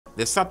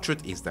The sad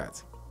truth is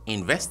that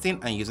investing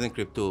and using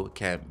crypto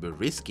can be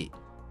risky.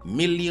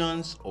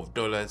 Millions of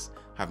dollars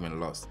have been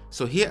lost.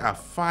 So here are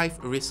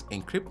 5 risks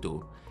in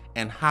crypto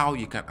and how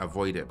you can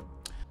avoid them.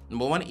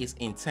 Number 1 is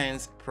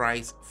intense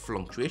price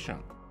fluctuation.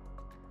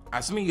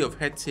 Assuming you have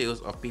heard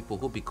tales of people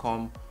who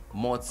become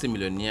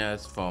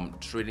multi-millionaires from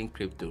trading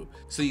crypto.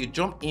 So you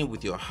jump in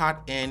with your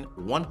hard-earned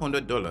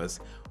 $100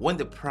 when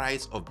the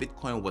price of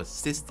Bitcoin was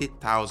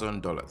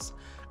 $60,000.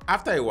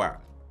 After a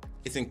while,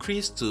 it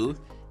increased to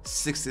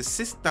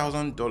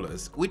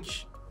 $66,000,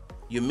 which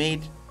you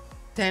made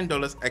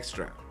 $10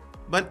 extra.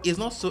 But it's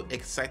not so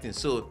exciting,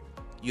 so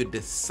you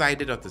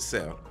decided not to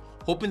sell,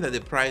 hoping that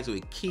the price will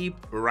keep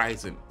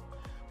rising.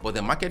 But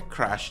the market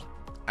crashed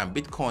and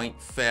Bitcoin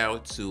fell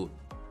to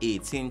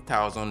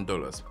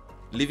 $18,000,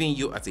 leaving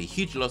you at a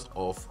huge loss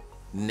of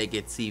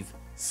negative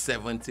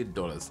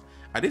 $70.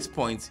 At this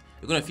point,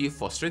 you're going to feel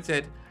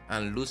frustrated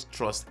and lose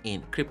trust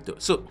in crypto.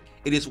 So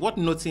it is worth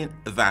noting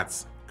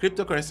that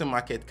cryptocurrency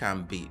market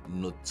can be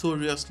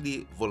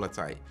notoriously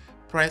volatile.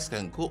 Price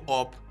can go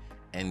up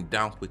and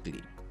down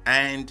quickly.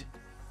 And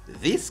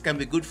this can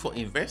be good for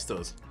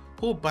investors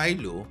who buy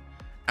low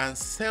and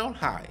sell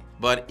high,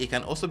 but it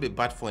can also be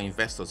bad for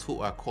investors who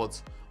are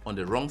caught on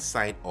the wrong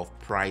side of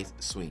price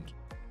swing.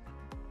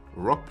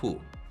 Rug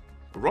pull.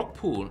 Rug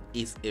pull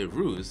is a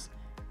ruse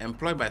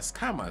employed by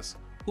scammers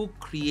who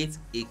create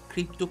a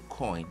crypto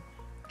coin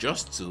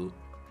just to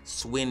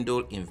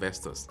swindle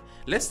investors.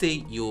 Let's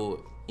say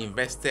you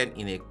invested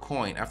in a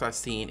coin after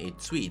seeing a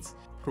tweet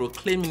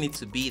proclaiming it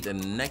to be the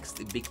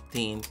next big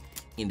thing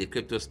in the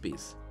crypto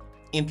space.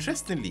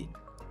 Interestingly,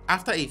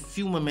 after a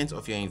few moments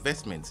of your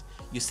investment,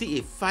 you see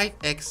a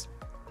 5x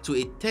to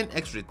a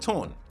 10x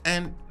return,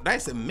 and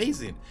that's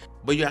amazing.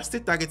 But you are still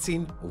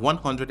targeting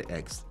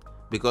 100x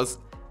because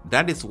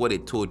that is what they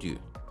told you.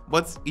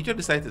 But you just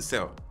decide to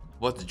sell.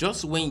 But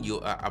just when you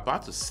are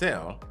about to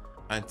sell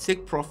and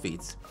take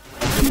profits,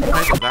 the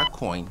price of that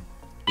coin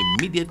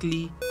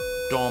immediately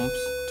dumps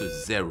to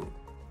zero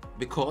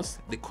because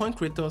the coin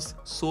creators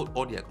sold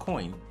all their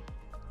coin,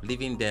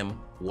 leaving them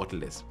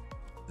worthless.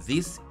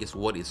 This is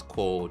what is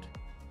called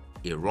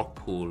a rug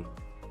pull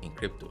in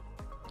crypto.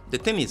 The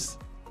thing is,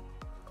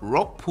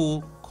 rug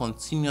pull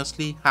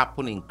continuously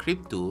happen in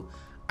crypto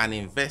and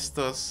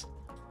investors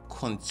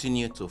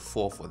continue to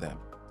fall for them.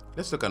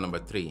 Let's look at number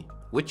 3,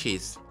 which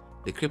is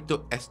the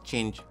crypto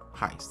exchange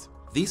heist.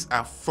 These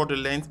are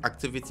fraudulent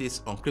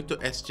activities on crypto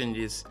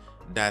exchanges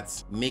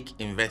that make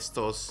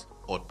investors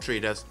or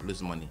traders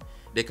lose money.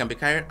 They can be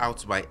carried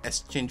out by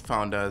exchange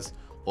founders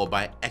or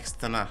by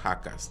external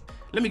hackers.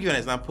 Let me give you an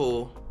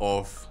example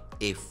of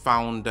a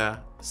founder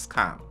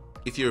scam.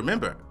 If you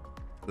remember,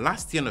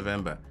 last year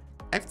November,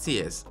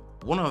 FTX,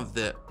 one of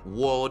the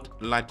world's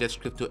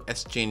largest crypto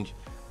exchange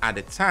at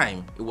the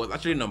time, it was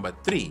actually number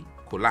 3,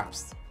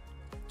 collapsed.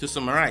 To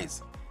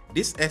summarize,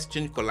 this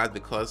exchange collapsed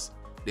because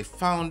the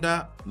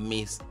founder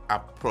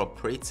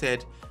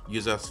misappropriated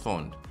users'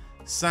 fund.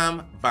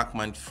 Sam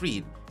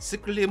Bankman-Fried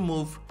secretly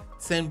moved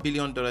 $10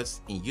 billion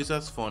in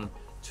users' fund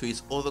to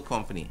his other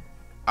company,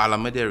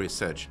 Alameda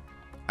Research,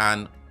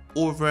 and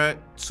over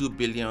 $2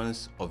 billion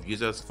of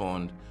users'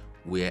 funds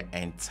were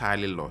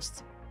entirely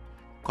lost.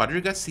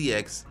 Quadriga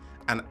CX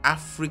and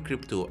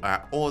AfriCrypto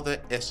are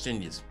other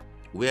exchanges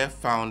where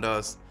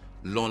founders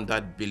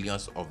laundered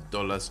billions of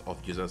dollars of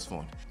users'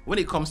 funds. When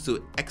it comes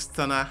to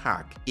external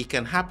hack, it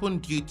can happen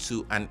due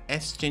to an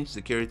exchange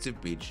security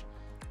breach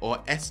or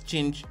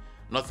exchange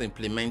not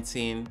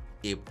implementing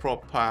a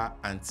proper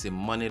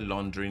anti-money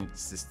laundering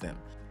system.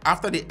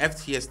 After the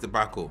FTX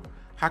debacle,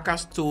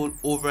 hackers stole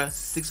over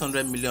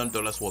 $600 million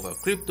worth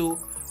of crypto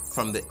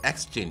from the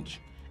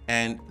exchange,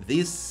 and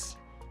this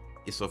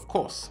is of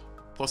course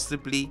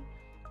possibly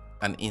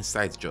an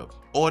inside job.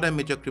 Other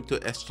major crypto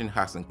exchange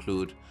hacks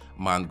include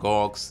Mt.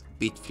 Gox,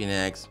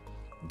 Bitfinex,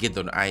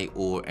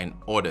 Gate.io, and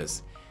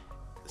others.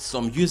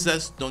 Some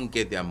users don't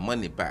get their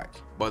money back,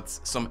 but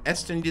some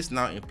exchanges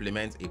now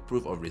implement a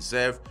proof of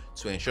reserve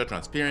to ensure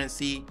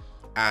transparency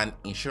and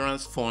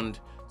insurance fund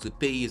to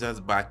pay users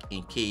back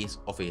in case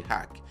of a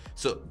hack.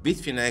 So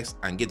Bitfinex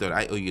and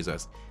Gate.io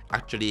users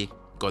actually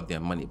got their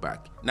money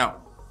back.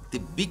 Now, the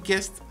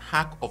biggest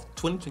hack of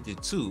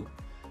 2022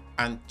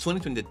 and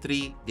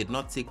 2023 did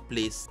not take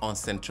place on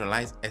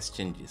centralized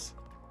exchanges,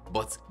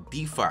 but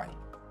DeFi.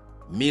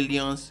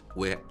 Millions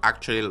were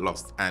actually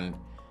lost, and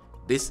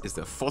this is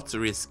the 4th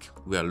risk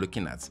we are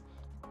looking at.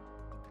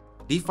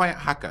 DeFi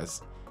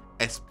hackers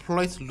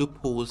exploit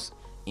loopholes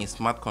in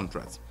smart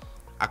contracts.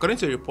 According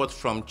to a report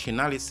from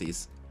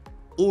Chainalysis,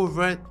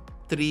 over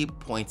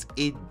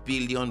 $3.8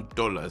 billion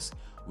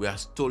were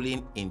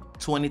stolen in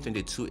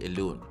 2022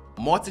 alone.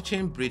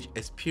 Multi-chain bridge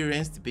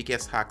experienced the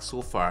biggest hack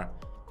so far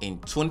in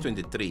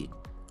 2023,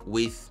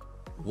 with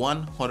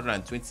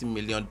 $120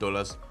 million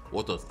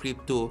worth of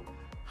crypto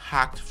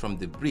hacked from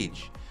the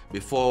bridge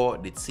before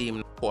the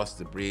team paused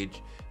the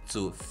bridge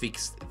to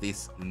fix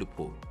this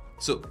loophole.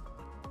 So,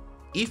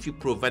 if you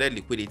provided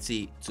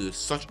liquidity to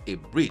such a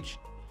bridge,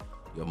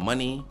 your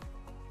money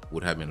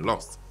would have been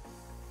lost.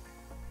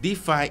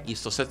 DeFi is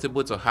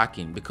susceptible to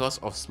hacking because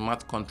of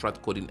smart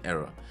contract coding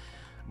error.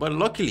 But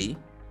luckily,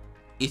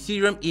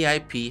 Ethereum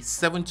EIP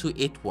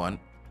 7281,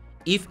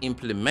 if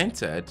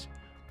implemented,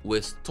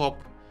 will stop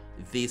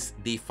this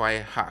DeFi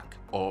hack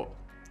or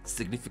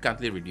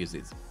significantly reduce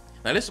it.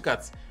 Now let's look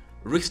at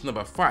risk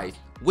number 5,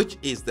 which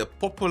is the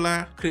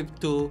popular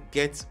crypto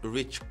get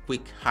rich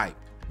quick hype.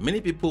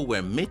 Many people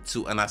were made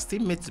to and are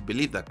still made to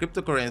believe that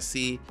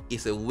cryptocurrency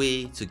is a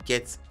way to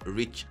get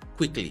rich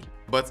quickly.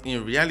 But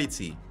in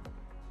reality,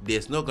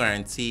 there's no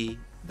guarantee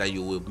that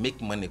you will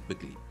make money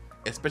quickly,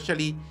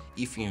 especially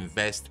if you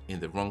invest in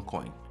the wrong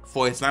coin.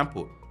 For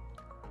example,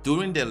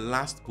 during the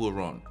last bull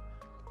run,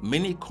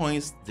 many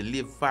coins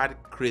delivered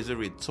crazy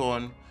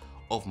return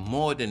of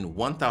more than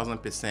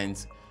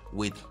 1000%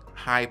 with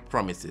high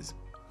promises.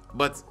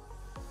 But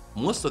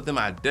most of them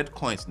are dead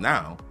coins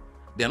now.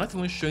 They're not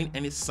even showing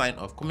any sign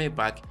of coming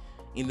back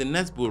in the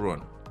next bull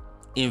run.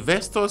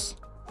 Investors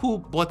who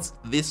bought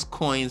these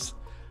coins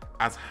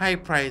at high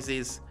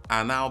prices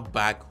are now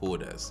bag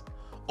holders.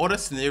 Other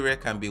scenario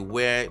can be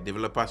where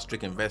developers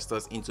trick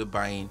investors into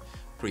buying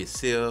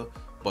pre-sale,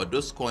 but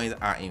those coins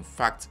are in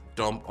fact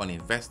dumped on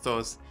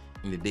investors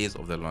in the days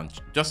of the launch,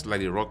 just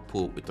like the rug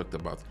pull we talked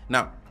about.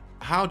 Now,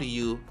 how do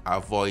you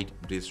avoid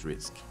this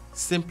risk?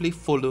 Simply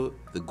follow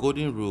the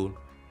golden rule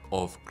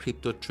of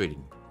crypto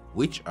trading,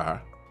 which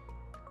are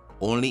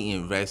only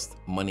invest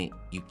money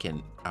you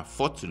can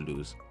afford to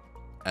lose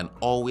and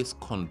always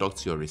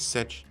conduct your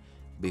research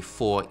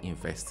before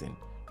investing.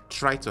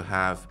 Try to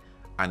have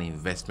an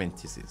investment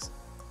thesis.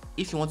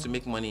 If you want to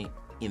make money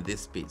in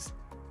this space,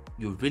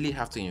 you really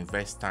have to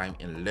invest time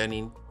in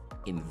learning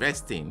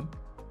investing.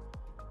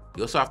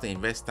 You also have to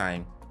invest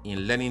time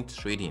in learning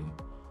trading.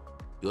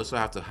 You also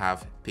have to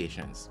have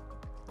patience.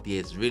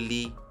 There's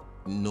really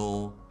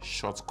no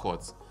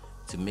shortcuts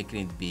to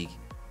making it big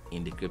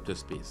in the crypto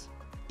space.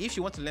 If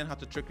you want to learn how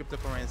to trade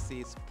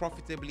cryptocurrencies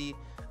profitably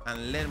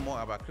and learn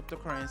more about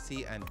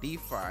cryptocurrency and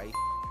DeFi,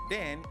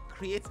 then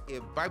create a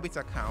Bybit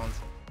account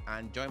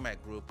and join my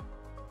group.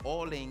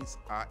 All links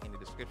are in the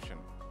description.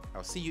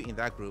 I'll see you in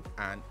that group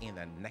and in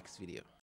the next video.